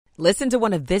Listen to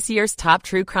one of this year's top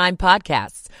true crime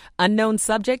podcasts. Unknown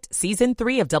Subject, Season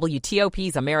 3 of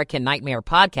WTOP's American Nightmare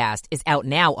podcast is out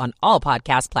now on all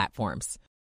podcast platforms.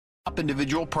 Top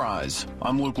individual prize.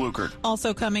 I'm Luke Lukert.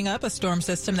 Also coming up, a storm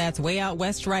system that's way out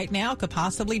west right now could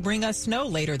possibly bring us snow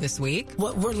later this week.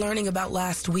 What we're learning about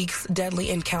last week's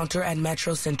deadly encounter at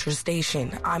Metro Center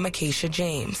Station. I'm Acacia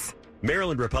James.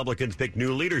 Maryland Republicans pick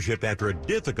new leadership after a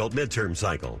difficult midterm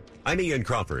cycle. I'm Ian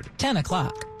Crawford. 10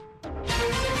 o'clock.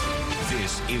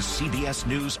 This is CBS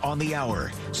News on the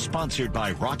Hour, sponsored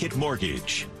by Rocket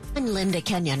Mortgage. I'm Linda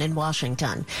Kenyon in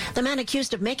Washington. The man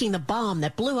accused of making the bomb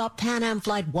that blew up Pan Am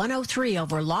Flight 103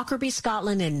 over Lockerbie,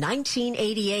 Scotland in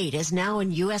 1988 is now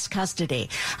in U.S. custody.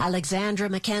 Alexandra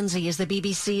Mackenzie is the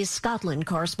BBC's Scotland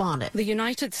correspondent. The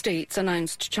United States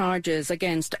announced charges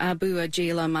against Abu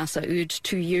Ajela Masaoud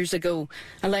 2 years ago,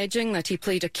 alleging that he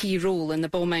played a key role in the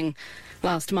bombing.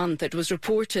 Last month, it was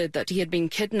reported that he had been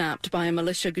kidnapped by a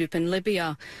militia group in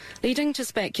Libya, leading to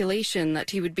speculation that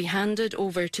he would be handed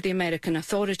over to the American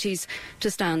authorities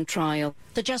to stand trial.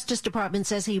 The Justice Department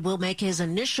says he will make his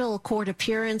initial court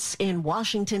appearance in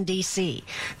Washington, D.C.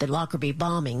 The Lockerbie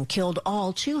bombing killed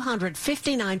all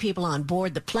 259 people on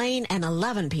board the plane and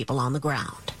 11 people on the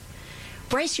ground.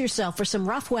 Brace yourself for some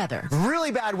rough weather.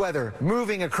 Really bad weather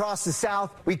moving across the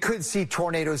south. We could see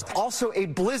tornadoes. Also a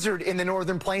blizzard in the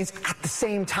northern plains at the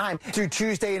same time. Through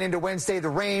Tuesday and into Wednesday, the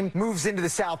rain moves into the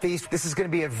southeast. This is going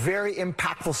to be a very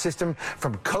impactful system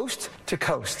from coast to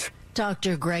coast.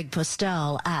 Dr. Greg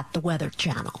Postel at the Weather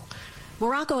Channel.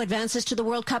 Morocco advances to the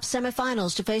World Cup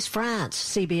semifinals to face France.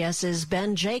 CBS's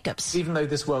Ben Jacobs. Even though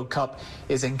this World Cup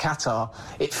is in Qatar,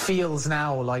 it feels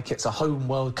now like it's a home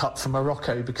World Cup for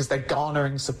Morocco because they're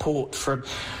garnering support from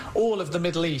all of the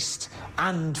Middle East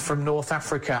and from North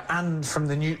Africa and from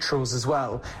the neutrals as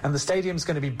well. And the stadium's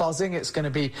going to be buzzing. It's going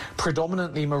to be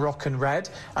predominantly Moroccan red,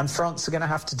 and France are going to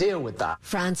have to deal with that.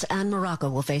 France and Morocco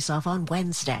will face off on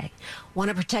Wednesday. Want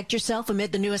to protect yourself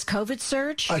amid the newest COVID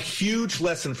surge? A huge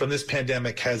lesson from this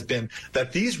pandemic has been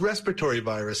that these respiratory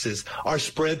viruses are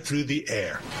spread through the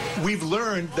air. We've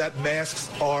learned that masks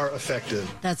are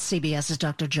effective. That's CBS's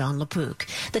Dr. John LaPook.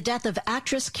 The death of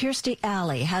actress Kirstie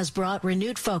Alley has brought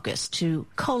renewed focus to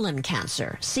colon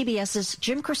cancer. CBS's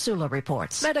Jim Kursula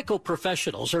reports. Medical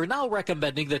professionals are now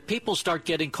recommending that people start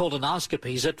getting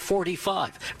colonoscopies at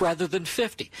 45 rather than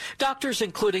 50. Doctors,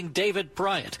 including David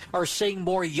Bryant, are seeing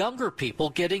more younger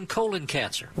people getting colon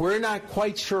cancer. We're not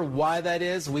quite sure why that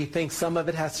is. We think some of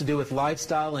it has to do with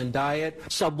lifestyle and diet.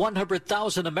 Some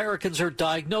 100,000 Americans are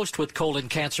diagnosed with colon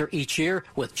cancer each year,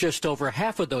 with just over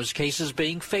half of those cases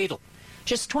being fatal.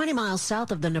 Just 20 miles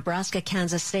south of the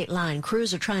Nebraska-Kansas state line,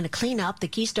 crews are trying to clean up the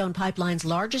Keystone Pipeline's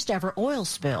largest ever oil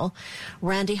spill.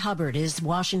 Randy Hubbard is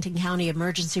Washington County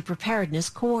Emergency Preparedness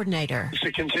Coordinator. It's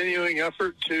a continuing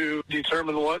effort to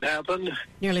determine what happened.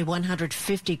 Nearly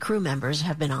 150 crew members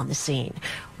have been on the scene.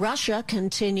 Russia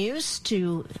continues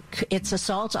its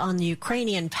assault on the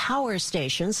Ukrainian power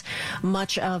stations.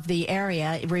 Much of the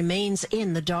area remains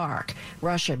in the dark.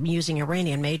 Russia using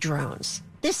Iranian-made drones.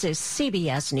 This is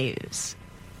CBS News.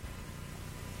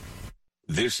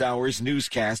 This hour's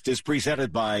newscast is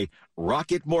presented by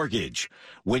Rocket Mortgage.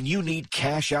 When you need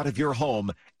cash out of your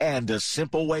home and a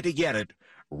simple way to get it,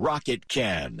 Rocket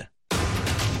can.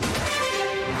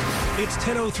 It's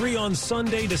 10:03 on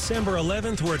Sunday, December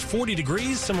 11th. We're at 40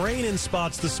 degrees. Some rain in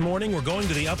spots this morning. We're going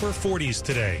to the upper 40s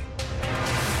today.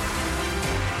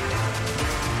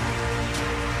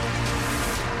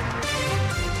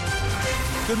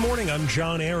 Good morning, I'm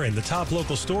John Aaron. The top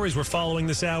local stories we're following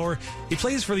this hour. He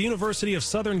plays for the University of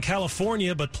Southern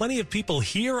California, but plenty of people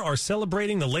here are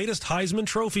celebrating the latest Heisman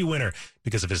Trophy winner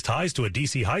because of his ties to a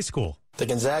D.C. high school. The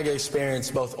Gonzaga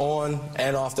experience, both on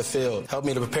and off the field, helped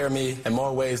me to prepare me in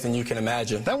more ways than you can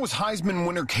imagine. That was Heisman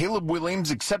winner Caleb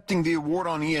Williams accepting the award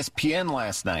on ESPN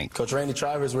last night. Coach Randy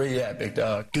Trivers, where you at, big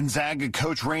dog? Gonzaga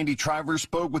coach Randy Trivers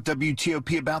spoke with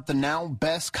WTOP about the now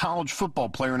best college football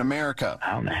player in America.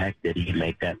 How in the heck did he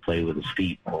make that play with his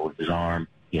feet or with his arm?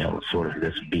 You know, sort of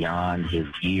this beyond his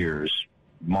years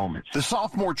moments. The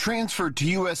sophomore transferred to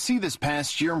USC this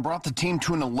past year and brought the team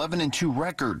to an 11-2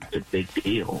 record. It's a big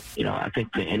deal. You know, I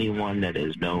think to anyone that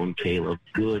has known Caleb,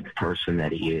 good person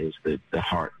that he is, the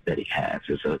heart that he has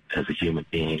as a human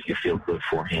being, you feel good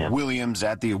for him. Williams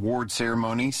at the award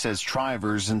ceremony says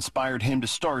Trivers inspired him to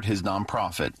start his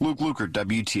nonprofit. Luke Lukert,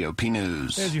 WTOP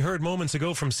News. As you heard moments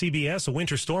ago from CBS, a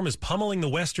winter storm is pummeling the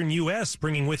western U.S.,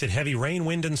 bringing with it heavy rain,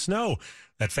 wind, and snow.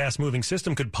 That fast-moving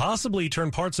system could possibly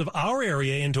turn parts of our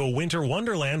area into a winter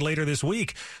wonderland later this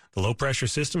week. The low-pressure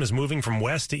system is moving from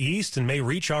west to east and may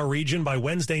reach our region by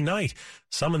Wednesday night.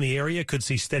 Some in the area could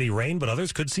see steady rain, but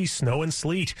others could see snow and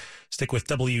sleet. Stick with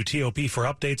WTOP for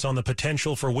updates on the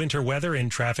potential for winter weather in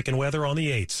Traffic and Weather on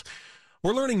the 8s.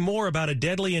 We're learning more about a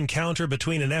deadly encounter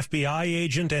between an FBI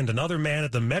agent and another man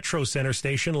at the Metro Center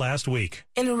station last week.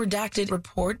 In a redacted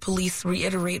report, police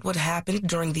reiterate what happened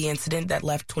during the incident that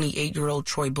left 28-year-old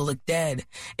Troy Bullock dead.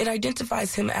 It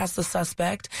identifies him as the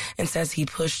suspect and says he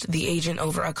pushed the agent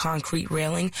over a concrete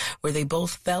railing where they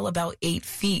both fell about 8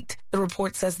 feet. The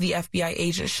report says the FBI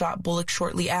agent shot Bullock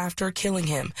shortly after, killing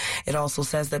him. It also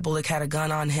says that Bullock had a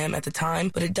gun on him at the time,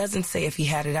 but it doesn't say if he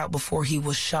had it out before he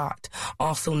was shot.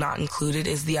 Also not included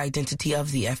is the identity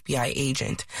of the FBI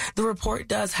agent. The report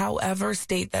does, however,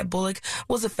 state that Bullock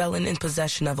was a felon in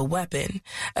possession of a weapon.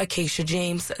 Acacia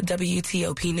James,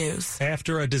 WTOP News.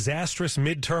 After a disastrous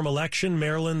midterm election,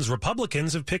 Maryland's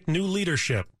Republicans have picked new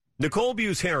leadership. Nicole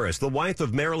Buse-Harris, the wife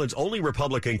of Maryland's only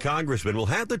Republican congressman, will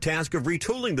have the task of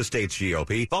retooling the state's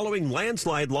GOP following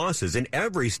landslide losses in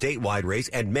every statewide race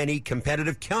and many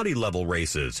competitive county-level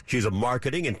races. She's a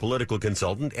marketing and political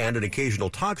consultant and an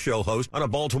occasional talk show host on a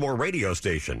Baltimore radio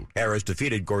station. Harris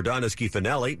defeated Gordana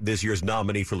Schiafinelli, this year's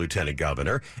nominee for lieutenant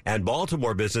governor, and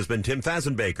Baltimore businessman Tim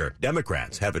Fazenbaker.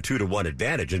 Democrats have a 2-to-1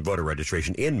 advantage in voter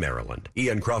registration in Maryland.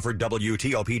 Ian Crawford,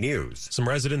 WTOP News. Some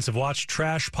residents have watched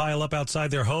trash pile up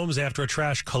outside their homes after a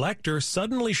trash collector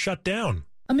suddenly shut down.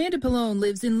 Amanda Pallone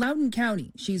lives in Loudoun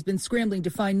County. She's been scrambling to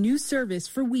find new service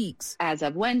for weeks. As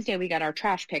of Wednesday, we got our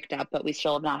trash picked up, but we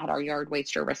still have not had our yard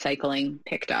waste or recycling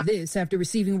picked up. This after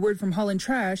receiving word from Holland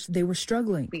Trash they were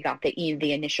struggling. We got the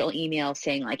initial email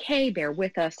saying like, hey, bear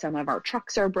with us. Some of our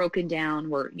trucks are broken down.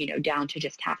 We're, down to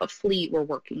just half a fleet. We're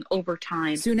working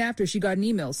overtime. Soon after, she got an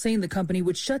email saying the company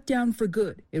would shut down for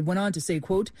good. It went on to say,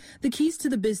 quote, the keys to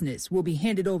the business will be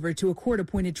handed over to a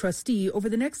court-appointed trustee over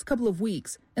the next couple of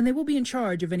weeks, and they will be in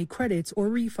charge of any credits or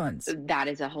refunds. That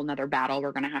is a whole nother battle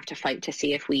we're going to have to fight to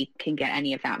see if we can get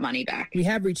any of that money back. We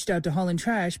have reached out to Holland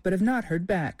Trash, but have not heard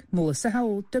back. Melissa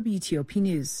Howell, WTOP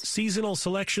News. Seasonal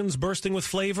selections bursting with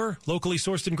flavor, locally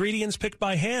sourced ingredients picked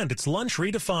by hand. It's lunch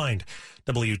redefined.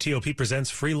 WTOP presents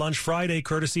Free Lunch Friday,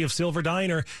 courtesy of Silver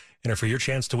Diner. Enter for your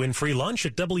chance to win free lunch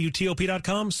at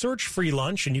WTOP.com. Search free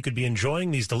lunch, and you could be enjoying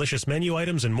these delicious menu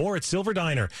items and more at Silver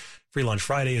Diner. Free Lunch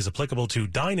Friday is applicable to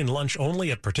dine-in lunch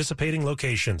only at participating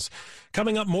locations.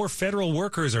 Coming up, more federal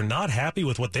workers are not happy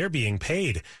with what they're being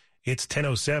paid. It's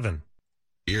 10:07.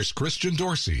 Here's Christian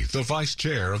Dorsey, the vice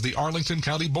chair of the Arlington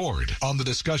County Board, on the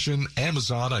discussion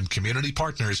Amazon and community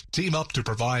partners team up to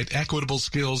provide equitable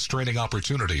skills training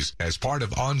opportunities as part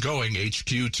of ongoing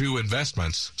HQ2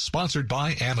 investments sponsored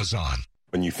by Amazon.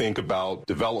 When you think about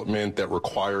development that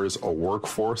requires a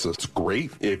workforce, it's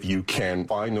great. If you can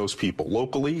find those people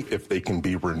locally, if they can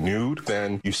be renewed,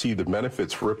 then you see the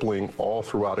benefits rippling all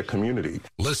throughout a community.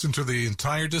 Listen to the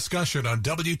entire discussion on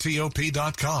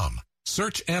WTOP.com.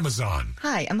 Search Amazon.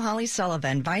 Hi, I'm Holly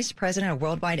Sullivan, Vice President of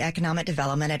Worldwide Economic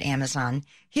Development at Amazon.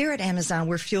 Here at Amazon,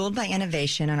 we're fueled by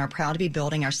innovation and are proud to be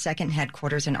building our second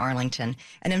headquarters in Arlington,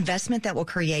 an investment that will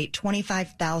create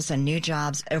 25,000 new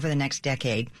jobs over the next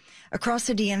decade. Across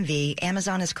the DMV,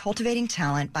 Amazon is cultivating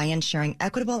talent by ensuring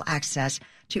equitable access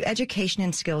to education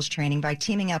and skills training by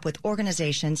teaming up with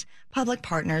organizations, public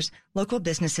partners, local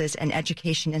businesses, and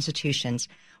education institutions.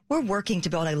 We're working to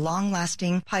build a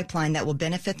long-lasting pipeline that will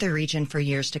benefit the region for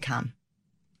years to come.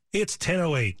 It's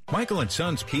 10:08. Michael &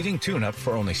 Son's heating tune-up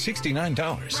for only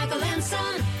 $69. Michael &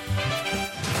 Son.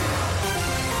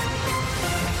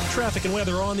 Traffic and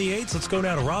weather on the 8s. Let's go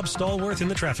now to Rob Stallworth in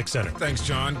the traffic center. Thanks,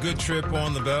 John. Good trip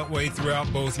on the Beltway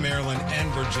throughout both Maryland and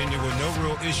Virginia with no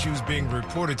real issues being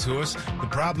reported to us. The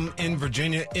problem in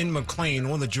Virginia in McLean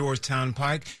on the Georgetown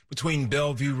Pike between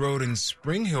Bellevue Road and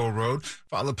Spring Hill Road.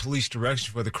 Follow police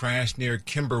direction for the crash near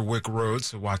Kimberwick Road,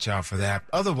 so watch out for that.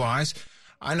 Otherwise,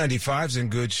 I-95 is in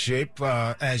good shape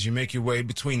as you make your way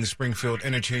between the Springfield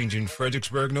Interchange and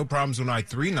Fredericksburg. No problems on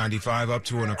I-395 up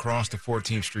to and across the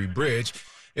 14th Street Bridge.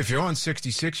 If you're on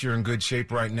 66, you're in good shape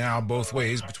right now, both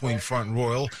ways between Front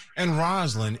Royal and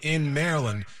Roslyn in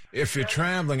Maryland. If you're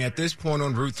traveling at this point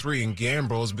on Route 3 in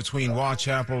Gambrills between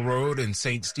Whitechapel Road and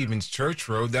St. Stephen's Church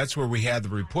Road, that's where we had the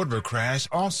report of a crash.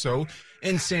 Also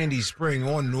in Sandy Spring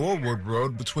on Norwood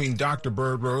Road between Dr.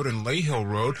 Bird Road and Layhill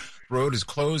Road. The road is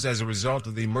closed as a result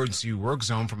of the emergency work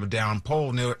zone from a down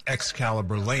pole near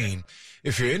Excalibur Lane.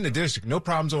 If you're in the district, no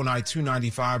problems on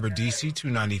I-295 or DC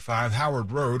 295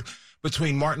 Howard Road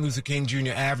between Martin Luther King Jr.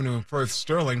 Avenue and Firth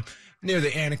Sterling. near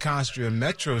the Anacostia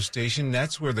Metro Station.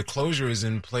 That's where the closure is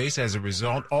in place as a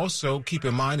result. Also, keep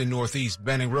in mind in Northeast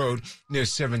Benning Road near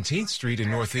 17th Street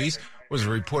in Northeast was a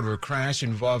report of a crash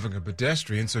involving a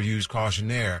pedestrian, so use caution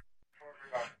there.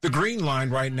 The Green Line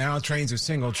right now, trains are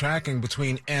single tracking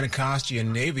between Anacostia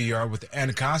and Navy Yard, with the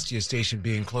Anacostia station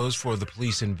being closed for the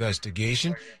police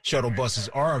investigation. Shuttle buses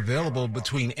are available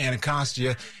between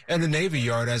Anacostia and the Navy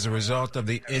Yard as a result of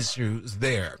the issues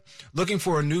there. Looking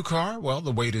for a new car? Well,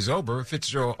 the wait is over.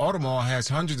 Fitzgerald Automall has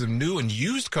hundreds of new and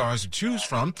used cars to choose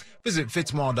from. Visit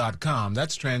fitzmall.com.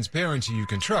 That's transparency you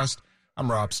can trust. I'm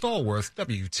Rob Stallworth,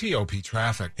 WTOP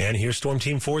Traffic. And here's Storm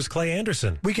Team 4's Clay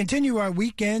Anderson. We continue our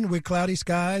weekend with cloudy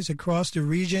skies across the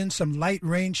region. Some light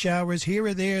rain showers here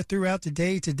or there throughout the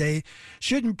day today.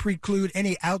 Shouldn't preclude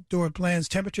any outdoor plans.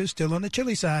 Temperatures still on the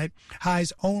chilly side.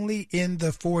 Highs only in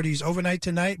the 40s. Overnight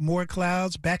tonight, more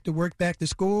clouds. Back to work, back to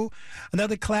school.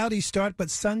 Another cloudy start,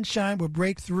 but sunshine will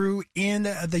break through in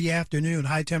the afternoon.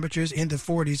 High temperatures in the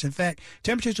 40s. In fact,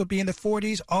 temperatures will be in the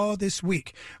 40s all this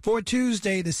week. For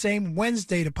Tuesday, the same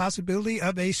Wednesday, the possibility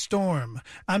of a storm.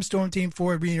 I'm Storm Team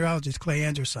 4 meteorologist Clay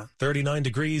Anderson. 39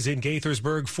 degrees in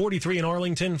Gaithersburg, 43 in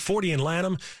Arlington, 40 in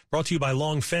Lanham. Brought to you by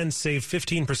Long Fence. Save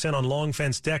 15% on Long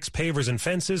Fence decks, pavers, and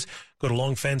fences. Go to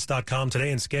longfence.com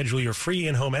today and schedule your free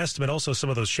in-home estimate. Also,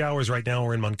 some of those showers right now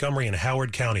are in Montgomery and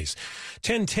Howard counties.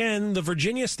 10:10, the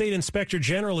Virginia State Inspector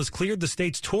General has cleared the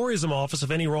state's tourism office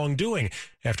of any wrongdoing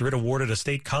after it awarded a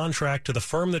state contract to the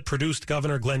firm that produced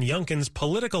Governor Glenn Youngkin's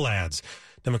political ads.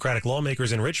 Democratic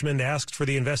lawmakers in Richmond asked for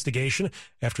the investigation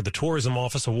after the tourism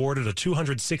office awarded a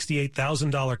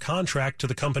 $268,000 contract to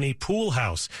the company Pool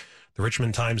House. The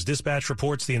Richmond Times-Dispatch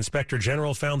reports the Inspector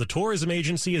General found the tourism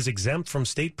agency is exempt from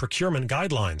state procurement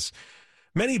guidelines.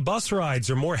 Many bus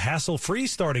rides are more hassle-free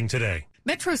starting today.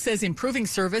 Metro says improving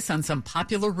service on some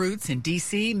popular routes in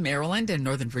D.C., Maryland, and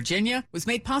Northern Virginia was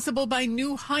made possible by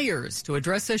new hires to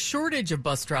address a shortage of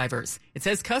bus drivers. It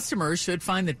says customers should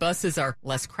find that buses are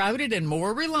less crowded and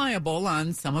more reliable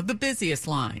on some of the busiest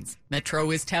lines.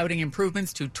 Metro is touting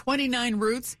improvements to 29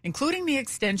 routes, including the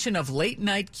extension of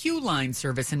late-night Q line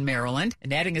service in Maryland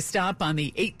and adding a stop on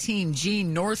the 18G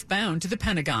northbound to the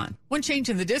Pentagon. One change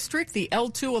in the district, the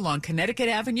L2 along Connecticut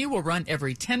Avenue will run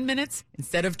every 10 minutes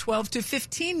instead of 12 to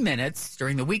 15 minutes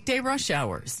during the weekday rush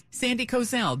hours. Sandy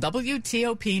Kozel,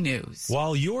 WTOP News.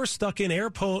 While you're stuck in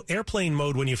airplane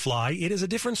mode when you fly, it is a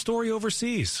different story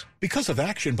overseas. Because of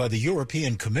action by the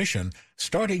European Commission,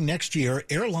 starting next year,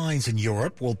 airlines in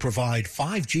Europe will provide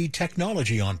 5G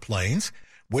technology on planes,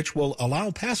 which will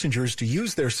allow passengers to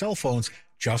use their cell phones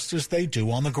just as they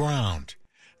do on the ground.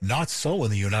 Not so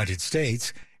in the United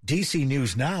States. DC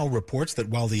News Now reports that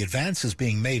while the advance is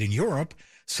being made in Europe,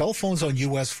 cell phones on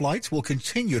U.S. flights will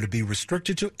continue to be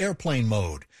restricted to airplane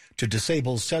mode to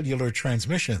disable cellular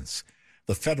transmissions.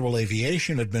 The Federal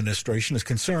Aviation Administration is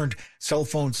concerned cell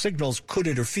phone signals could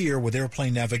interfere with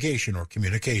airplane navigation or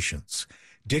communications.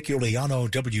 Dick Iuliano,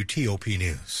 WTOP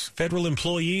News. Federal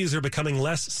employees are becoming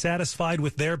less satisfied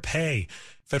with their pay.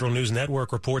 Federal News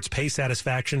Network reports pay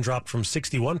satisfaction dropped from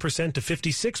 61% to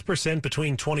 56%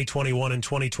 between 2021 and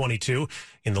 2022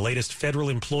 in the latest Federal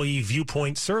Employee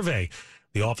Viewpoint survey.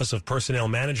 The Office of Personnel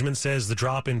Management says the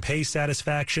drop in pay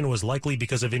satisfaction was likely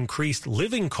because of increased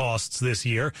living costs this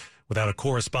year, without a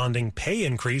corresponding pay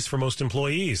increase for most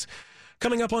employees.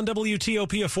 Coming up on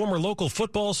WTOP, a former local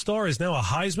football star is now a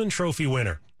Heisman Trophy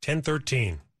winner.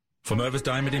 10:13. For Mervis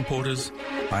Diamond Importers,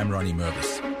 I'm Ronnie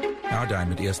Mervis. Our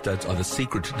diamond ear studs are the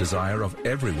secret desire of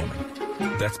every woman.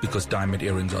 That's because diamond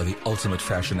earrings are the ultimate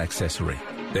fashion accessory.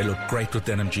 They look great with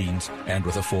denim jeans and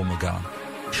with a formal gown.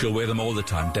 She'll wear them all the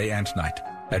time, day and night.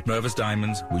 At Mervis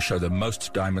Diamonds, we show the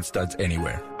most diamond studs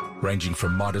anywhere, ranging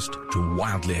from modest to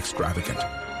wildly extravagant.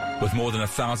 With more than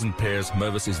 1,000 pairs,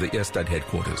 Mervis is the ear stud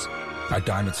headquarters. Our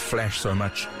diamonds flash so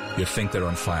much, you'd think they're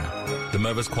on fire. The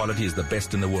Mervis quality is the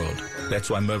best in the world. That's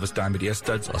why Mervis diamond ear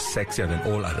studs are sexier than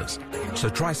all others. So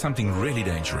try something really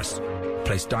dangerous.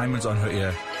 Place diamonds on her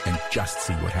ear and just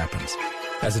see what happens.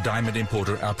 As a diamond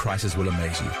importer, our prices will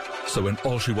amaze you. So when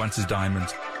all she wants is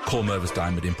diamonds, call Mervis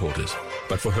Diamond Importers.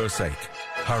 But for her sake,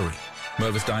 hurry.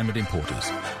 Mervis Diamond Importers.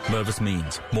 Mervis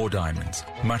means more diamonds,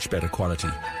 much better quality,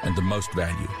 and the most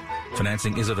value.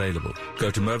 Financing is available. Go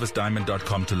to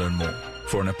mervisdiamond.com to learn more.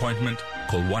 For an appointment,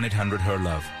 call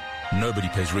 1-800-HER-LOVE. Nobody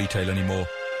pays retail anymore.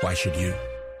 Why should you?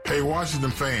 Hey,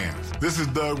 Washington fans, this is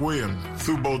Doug Williams,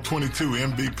 Super Bowl 22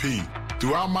 MVP.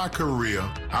 Throughout my career,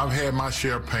 I've had my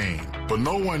share of pain, but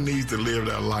no one needs to live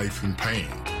that life in pain.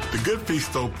 The Good Feet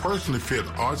Store personally fits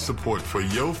arch support for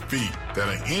your feet that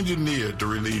are engineered to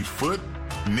relieve foot,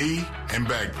 knee, and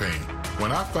back pain.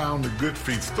 When I found the Good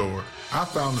Feet store, I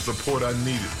found the support I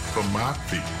needed for my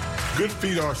feet. Good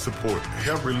Feet Arch Support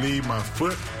helped relieve my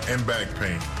foot and back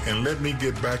pain and let me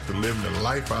get back to living the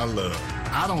life I love.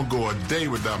 I don't go a day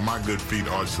without my Good Feet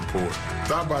Arch Support.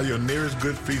 Stop by your nearest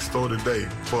Good Feet store today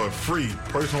for a free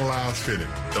personalized fitting.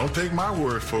 Don't take my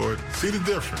word for it. See the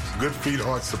difference Good Feet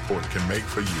Arch Support can make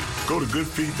for you. Go to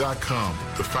goodfeet.com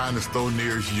to find the store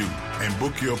nearest you and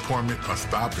book your appointment or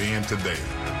stop in today.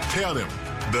 Tell them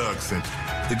Doug sent you.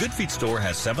 The Good Feet store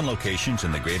has 7 locations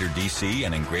in the greater D.C.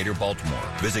 and in greater Baltimore.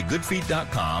 Visit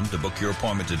goodfeet.com to book your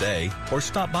appointment today or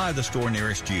stop by the store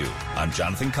nearest you. I'm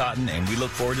Jonathan Cotton, and we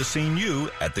look forward to seeing you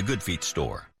at the Good Feet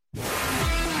store.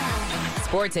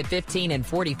 Sports at 15 and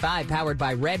 45, powered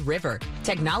by Red River.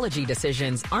 Technology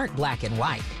decisions aren't black and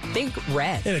white. Think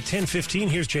red. And at 10:15,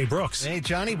 here's Jay Brooks. Hey,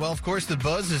 Johnny. Well, of course, the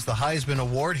buzz is the Heisman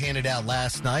Award handed out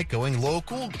last night. Going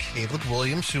local, Caleb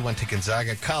Williams, who went to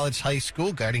Gonzaga College High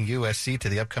School, guiding USC to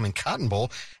the upcoming Cotton Bowl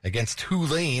against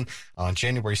Tulane on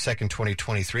January 2nd,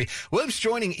 2023. Williams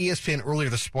joining ESPN earlier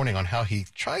this morning on how he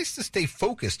tries to stay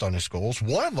focused on his goals.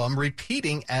 One of them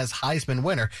repeating as Heisman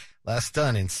winner, last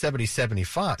done in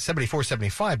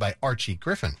 74-75 by Archie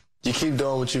Griffin. You keep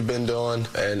doing what you've been doing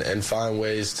and find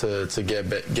ways to get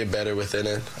better within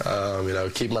it.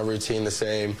 Keep my routine the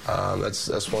same.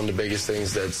 That's one of the biggest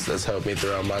things that's helped me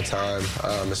throughout my time,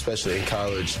 especially in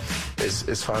college,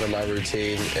 is finding my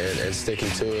routine and sticking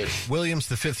to it. Williams,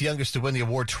 the 5th youngest to win the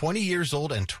award, 20 years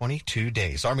old and 22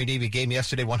 days. Army-Navy game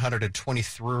yesterday,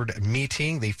 123rd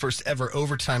meeting, the first ever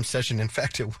overtime session. In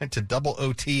fact, it went to double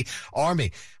OT.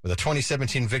 Army with a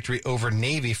 2017 victory over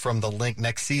Navy from the link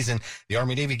next season. The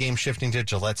Army-Navy game shifting to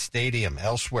Gillette Stadium.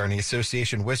 Elsewhere in the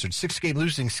Association Wizards, 6-game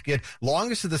losing skid,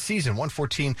 longest of the season,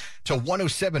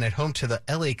 114-107 at home to the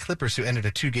LA Clippers, who ended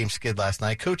a 2-game skid last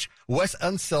night. Coach Wes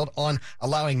Unseld on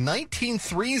allowing 19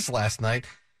 threes last night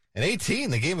and 18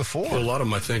 the game before. Well, a lot of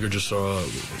them, I think, are just we're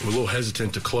a little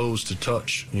hesitant to close, to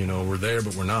touch. We're there,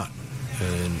 but we're not.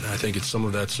 And I think it's some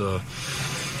of that's a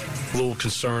little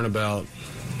concern about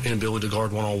inability to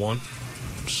guard one-on-one.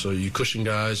 So you cushion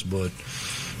guys, but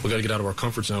we got to get out of our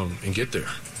comfort zone and get there.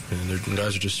 And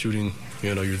guys are just shooting,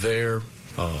 you're there,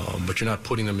 but you're not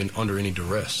putting them in under any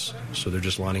duress. So they're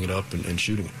just lining it up and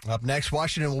shooting it. Up next,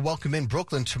 Washington will welcome in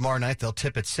Brooklyn tomorrow night. They'll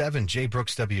tip at 7. Jay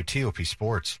Brooks, WTOP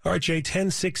Sports. All right, Jay,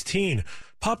 10:16.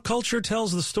 Pop culture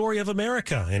tells the story of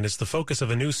America, and it's the focus of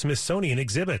a new Smithsonian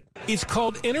exhibit. It's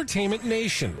called Entertainment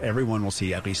Nation. Everyone will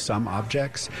see at least some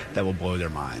objects that will blow their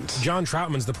minds. John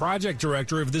Troutman's the project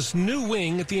director of this new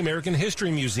wing at the American History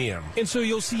Museum. And so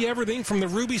you'll see everything from the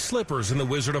ruby slippers in The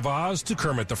Wizard of Oz to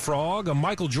Kermit the Frog, a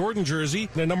Michael Jordan jersey,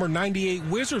 and a number 98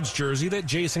 Wizards jersey that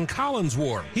Jason Collins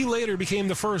wore. He later became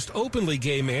the first openly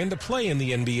gay man to play in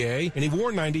the NBA, and he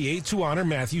wore 98 to honor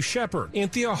Matthew Shepard.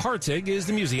 Anthea Hartig is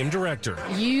the museum director.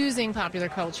 Using popular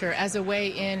culture as a way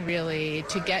in, really,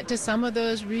 to get to some of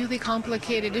those really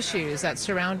complicated issues that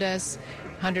surround us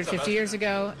 150 years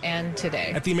ago and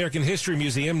today. At the American History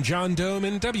Museum, John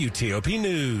Doman, WTOP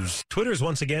News. Twitter's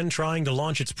once again trying to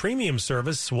launch its premium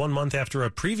service 1 month after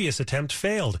a previous attempt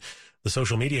failed. The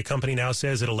social media company now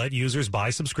says it'll let users buy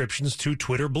subscriptions to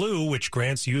Twitter Blue, which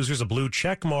grants users a blue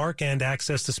check mark and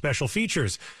access to special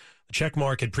features. The check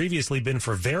mark had previously been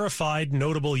for verified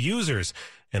notable users,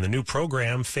 and the new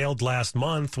program failed last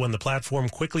month when the platform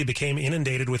quickly became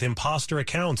inundated with imposter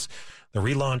accounts. The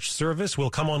relaunched service will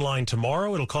come online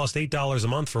tomorrow. It'll cost $8 a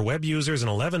month for web users and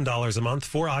 $11 a month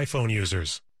for iPhone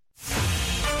users.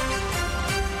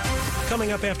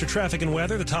 Coming up after traffic and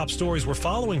weather, the top stories we're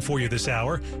following for you this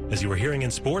hour. As you were hearing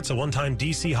in sports, a one-time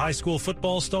D.C. high school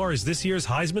football star is this year's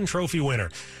Heisman Trophy winner.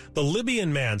 The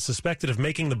Libyan man suspected of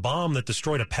making the bomb that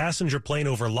destroyed a passenger plane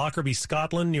over Lockerbie,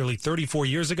 Scotland nearly 34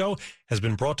 years ago has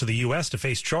been brought to the U.S. to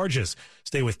face charges.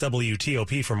 Stay with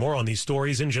WTOP for more on these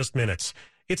stories in just minutes.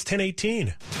 It's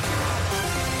 10:18.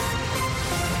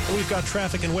 We've got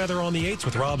traffic and weather on the 8s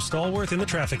with Rob Stallworth in the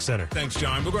traffic center. Thanks,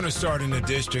 John. We're going to start in the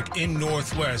district in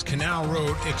Northwest. Canal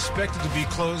Road expected to be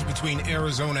closed between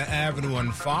Arizona Avenue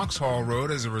and Foxhall Road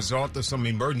as a result of some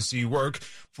emergency work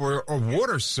for a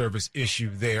water service issue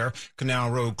there.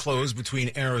 Canal Road closed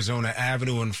between Arizona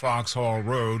Avenue and Foxhall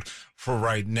Road for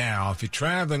right now. If you're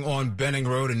traveling on Benning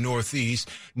Road in Northeast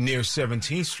near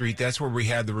 17th Street, that's where we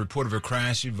had the report of a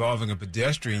crash involving a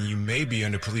pedestrian. You may be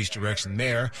under police direction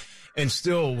there. And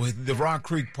still, with the Rock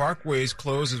Creek Parkway is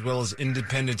closed, as well as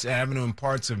Independence Avenue and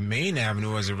parts of Main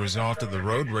Avenue as a result of the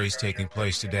road race taking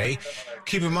place today.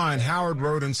 Keep in mind, Howard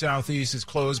Road in Southeast is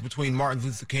closed between Martin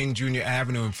Luther King Jr.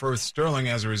 Avenue and Firth Sterling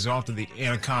as a result of the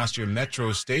Anacostia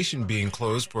Metro Station being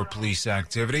closed for police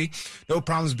activity. No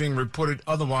problems being reported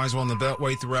otherwise on the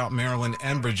Beltway throughout Maryland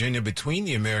and Virginia between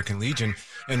the American Legion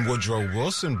and Woodrow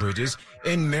Wilson bridges.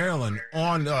 In Maryland,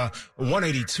 on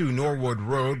 182 Norwood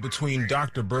Road between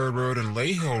Dr. Bird Road and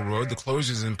Lay Hill Road, the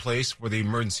closures in place for the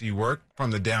emergency work from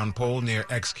the down pole near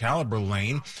Excalibur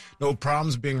Lane. No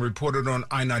problems being reported on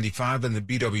I-95 and the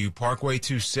BW Parkway.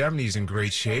 270 is in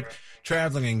great shape.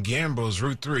 Traveling in Gambrills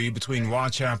Route 3 between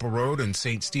Whitechapel Road and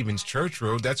St. Stephen's Church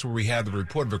Road. That's where we had the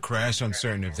report of a crash.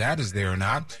 Uncertain if that is there or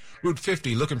not. Route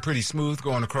 50 looking pretty smooth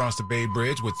going across the Bay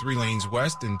Bridge with 3 lanes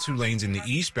west and 2 lanes in the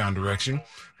eastbound direction.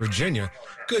 Virginia,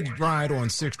 good ride on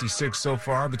 66 so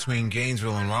far between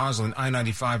Gainesville and Roslyn.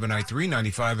 I-95 and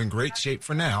I-395 in great shape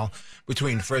for now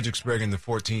between Fredericksburg and the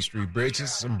 14th Street Bridge.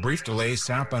 Some brief delays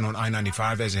southbound on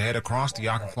I-95 as ahead across the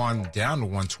Occoquan down to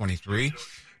 123.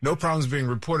 No problems being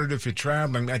reported if you're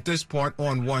traveling at this point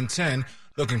on 110.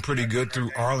 Looking pretty good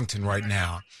through Arlington right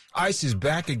now. Ice is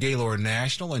back at Gaylord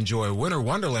National. Enjoy a winter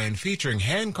wonderland featuring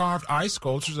hand-carved ice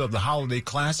sculptures of the holiday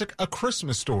classic, A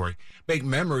Christmas Story. Make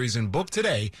memories and book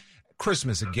today.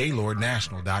 Christmas at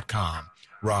GaylordNational.com.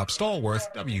 Rob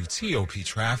Stallworth, WTOP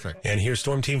Traffic. And here's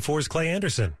Storm Team 4's Clay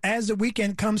Anderson. As the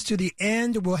weekend comes to the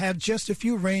end, we'll have just a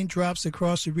few raindrops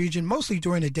across the region, mostly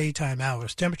during the daytime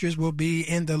hours. Temperatures will be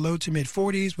in the low to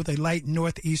mid-40s with a light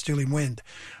northeasterly wind.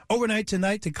 Overnight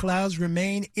tonight, the clouds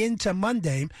remain into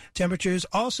Monday. Temperatures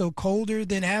also colder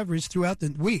than average throughout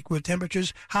the week, with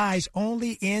temperatures highs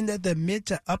only in the mid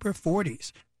to upper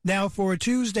 40s. Now, for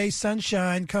Tuesday,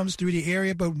 sunshine comes through the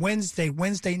area, but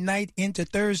Wednesday night into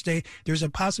Thursday, there's a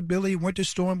possibility winter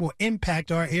storm will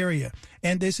impact our area.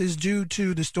 And this is due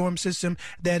to the storm system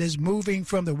that is moving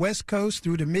from the West Coast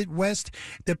through the Midwest.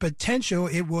 The potential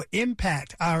it will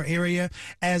impact our area,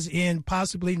 as in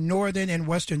possibly northern and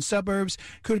western suburbs,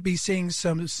 could be seeing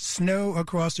some snow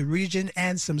across the region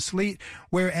and some sleet,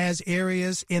 whereas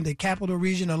areas in the capital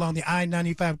region along the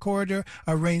I-95 corridor,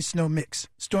 a rain-snow mix.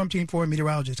 Storm Team 4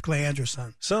 meteorologist Clay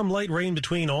Anderson. Some light rain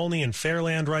between Olney and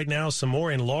Fairland right now, some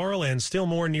more in Laurel, and still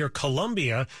more near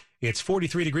Columbia. It's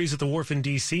 43 degrees at the Wharf in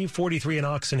D.C., 43 in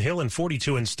Oxon Hill, and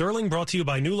 42 in Sterling. Brought to you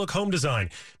by New Look Home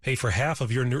Design. Pay for half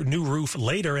of your new roof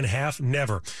later and half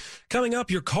never. Coming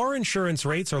up, your car insurance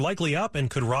rates are likely up and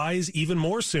could rise even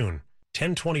more soon.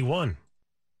 1021.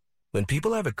 When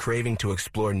people have a craving to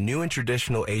explore new and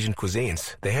traditional Asian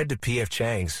cuisines, they head to P.F.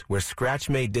 Chang's, where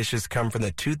scratch-made dishes come from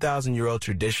the 2,000-year-old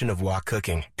tradition of wok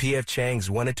cooking. P.F. Chang's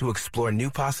wanted to explore new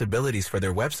possibilities for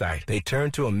their website. They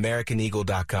turned to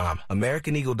AmericanEagle.com.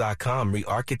 AmericanEagle.com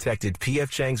re-architected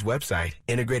P.F. Chang's website,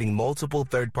 integrating multiple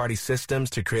third-party systems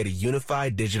to create a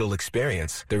unified digital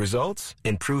experience. The results?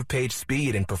 Improved page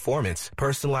speed and performance,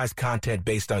 personalized content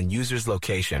based on users'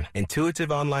 location, intuitive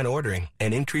online ordering,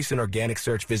 an increase in organic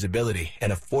search visibility,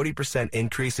 and a 40%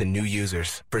 increase in new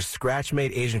users. For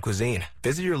scratch-made Asian cuisine,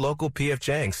 visit your local P.F.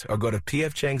 Chang's or go to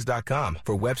pfchangs.com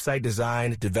for website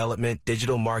design, development,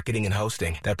 digital marketing, and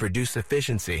hosting that produce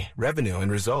efficiency, revenue,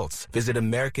 and results. Visit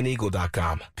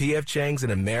AmericanEagle.com. P.F. Chang's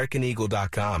and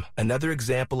AmericanEagle.com. Another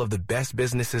example of the best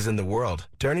businesses in the world,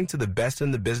 turning to the best in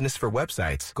the business for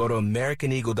websites. Go to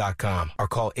AmericanEagle.com or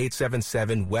call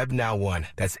 877-WEB-NOW1.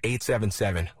 That's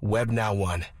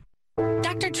 877-WEB-NOW1.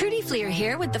 Dr. Trudy Fleer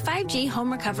here with the 5G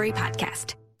Home Recovery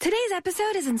Podcast. Today's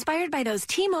episode is inspired by those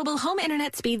T-Mobile home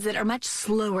internet speeds that are much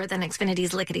slower than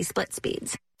Xfinity's lickety-split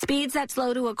speeds. Speeds that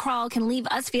slow to a crawl can leave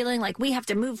us feeling like we have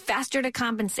to move faster to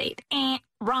compensate.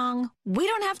 Wrong. We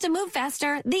don't have to move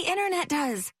faster. The internet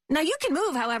does. Now, you can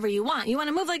move however you want. You want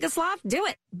to move like a sloth? Do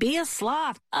it. Be a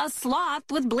sloth. A sloth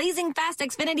with blazing fast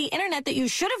Xfinity internet that you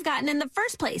should have gotten in the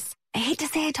first place. I hate to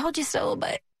say I told you so,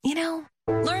 but, you know.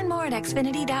 Learn more at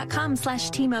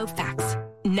Xfinity.com/TMOFax.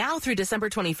 Now through December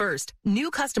 21st,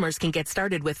 new customers can get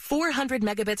started with 400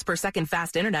 megabits per second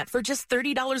fast internet for just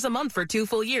 $30 a month for 2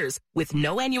 full years, with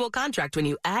no annual contract when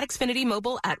you add Xfinity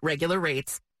Mobile at regular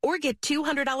rates. Or get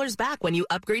 $200 back when you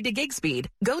upgrade to gig speed.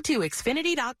 Go to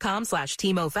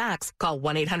Xfinity.com/TMOFax, call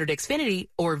 1-800-XFINITY,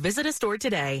 or visit a store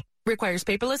today. Requires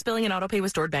paperless billing and autopay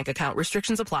with stored bank account.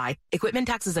 Restrictions apply. Equipment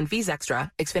taxes and fees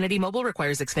extra. Xfinity Mobile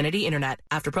requires Xfinity Internet.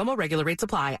 After promo, regular rates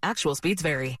apply. Actual speeds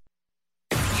vary.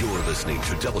 You're listening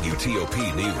to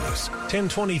WTOP News.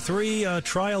 1023, a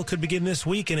trial could begin this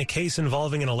week in a case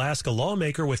involving an Alaska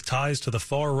lawmaker with ties to the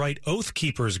far-right Oath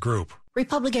Keepers group.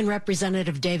 Republican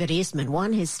Representative David Eastman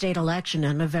won his state election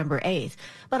on November 8th,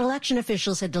 but election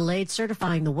officials had delayed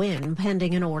certifying the win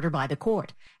pending an order by the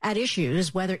court. At issue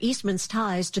is whether Eastman's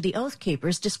ties to the Oath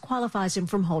Keepers disqualifies him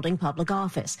from holding public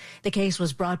office. The case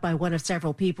was brought by one of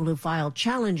several people who filed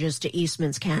challenges to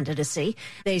Eastman's candidacy.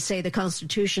 They say the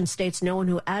Constitution states no one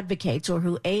who advocates or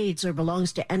who aids or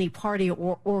belongs to any party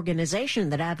or organization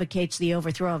that advocates the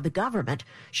overthrow of the government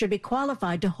should be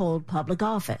qualified to hold public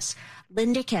office.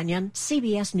 Linda Kenyon,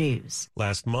 CBS News.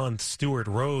 Last month, Stuart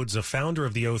Rhodes, a founder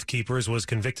of the Oath Keepers, was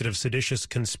convicted of seditious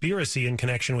conspiracy in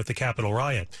connection with the Capitol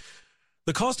riot.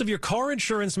 The cost of your car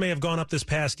insurance may have gone up this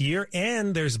past year,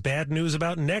 and there's bad news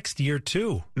about next year,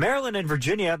 too. Maryland and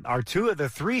Virginia are two of the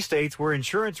three states where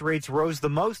insurance rates rose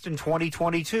the most in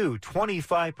 2022,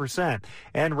 25%,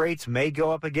 and rates may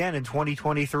go up again in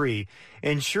 2023.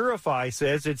 Insurify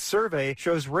says its survey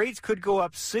shows rates could go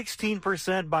up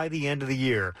 16% by the end of the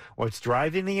year. What's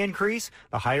driving the increase?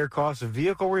 The higher cost of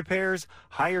vehicle repairs,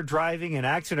 higher driving and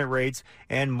accident rates,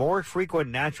 and more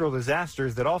frequent natural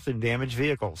disasters that often damage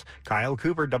vehicles. Kyle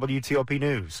Cooper, WTOP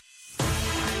News.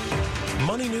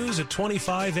 Money news at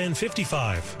 25 and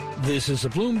 55. This is a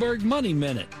Bloomberg Money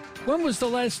Minute. When was the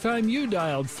last time you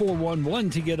dialed 411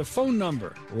 to get a phone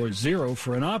number or 0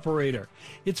 for an operator?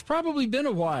 It's probably been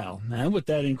a while. And with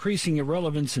that increasing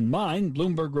irrelevance in mind,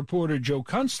 Bloomberg reporter Joe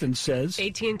Constance says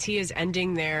AT&T is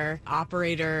ending their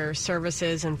operator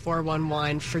services and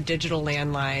 411 for digital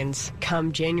landlines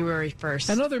come January 1st.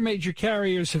 And other major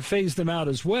carriers have phased them out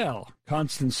as well.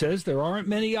 Constance says there aren't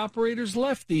many operators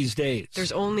left these days.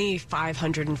 There's only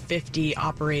 550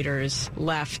 operators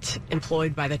left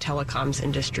employed by the telecoms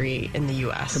industry in the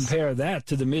U.S. Compare that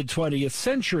to the mid-20th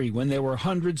century when there were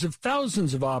hundreds of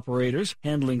thousands of operators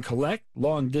handling collect,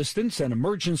 long-distance, and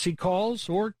emergency calls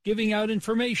or giving out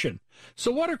information.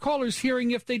 So what are callers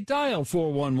hearing if they dial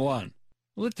 411?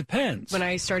 Well, it depends. When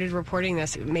I started reporting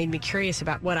this, it made me curious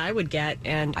about what I would get,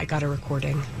 and I got a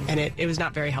recording, and it was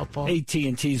not very helpful.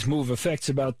 AT&T's move affects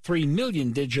about 3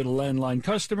 million digital landline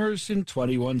customers in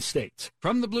 21 states.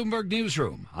 From the Bloomberg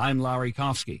Newsroom, I'm Larry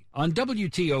Kofsky on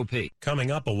WTOP.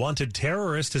 Coming up, a wanted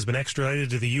terrorist has been extradited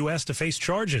to the U.S. to face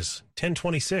charges.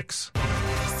 1026.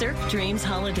 Surf Dreams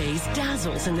Holidays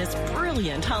dazzles in this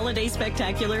brilliant holiday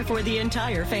spectacular for the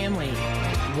entire family.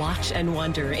 Watch and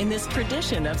wonder in this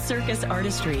tradition of circus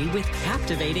artistry with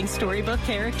captivating storybook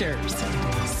characters.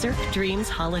 Surf Dreams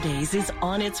Holidays is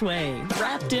on its way,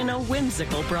 wrapped in a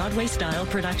whimsical Broadway-style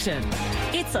production.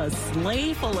 It's a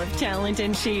sleigh full of talent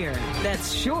and cheer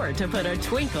that's sure to put a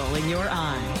twinkle in your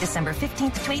eye. December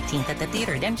 15th to 18th at the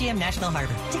theater at MGM National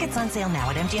Harbor. Tickets on sale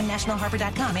now at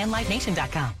mgmnationalharbor.com and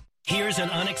livenation.com. Here's an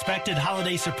unexpected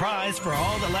holiday surprise for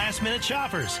all the last-minute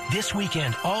shoppers. This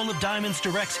weekend, all of Diamonds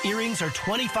Direct's earrings are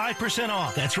 25%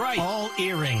 off. That's right, all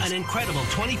earrings. An incredible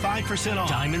 25% off.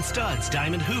 Diamond studs,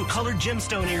 diamond hoop, colored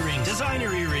gemstone earrings,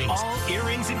 designer earrings, all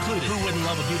earrings included. Who wouldn't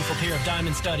love a beautiful pair of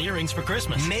diamond stud earrings for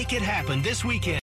Christmas? Make it happen this weekend.